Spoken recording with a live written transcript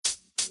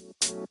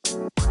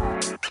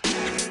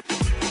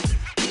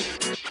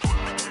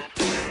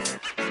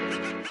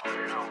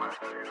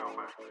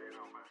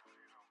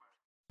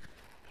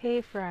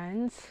Hey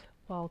friends,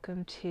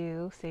 welcome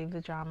to Save the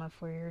Drama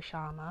for Your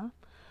Shama.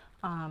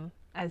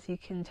 As you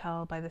can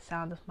tell by the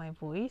sound of my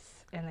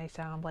voice, and I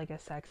sound like a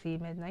sexy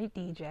midnight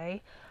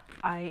DJ,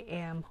 I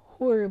am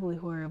horribly,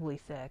 horribly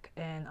sick,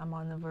 and I'm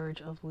on the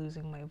verge of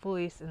losing my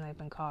voice, and I've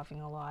been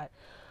coughing a lot.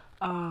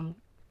 Um,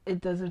 it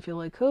doesn't feel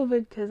like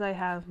COVID because I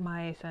have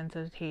my sense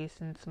of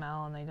taste and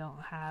smell, and I don't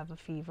have a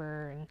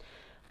fever and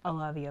a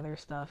lot of the other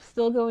stuff.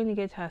 Still going to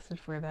get tested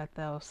for that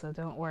though, so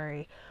don't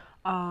worry.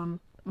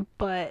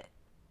 But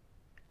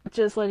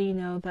just letting you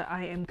know that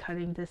I am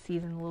cutting this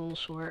season a little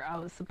short. I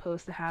was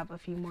supposed to have a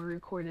few more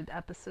recorded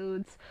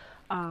episodes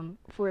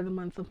for the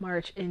month of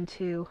March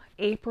into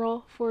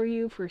April for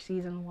you for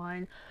season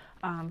one.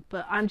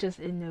 But I'm just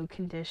in no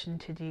condition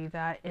to do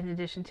that, in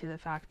addition to the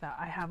fact that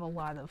I have a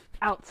lot of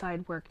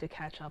outside work to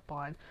catch up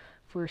on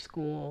for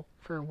school,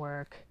 for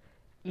work,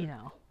 you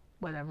know,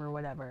 whatever,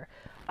 whatever.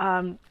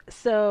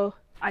 So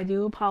I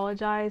do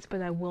apologize,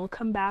 but I will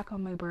come back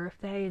on my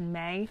birthday in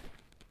May.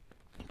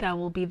 That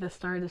will be the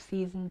start of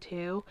season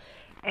two,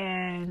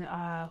 and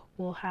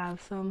we'll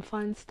have some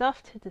fun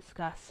stuff to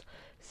discuss.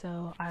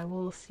 So I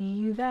will see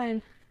you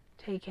then.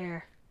 Take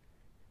care.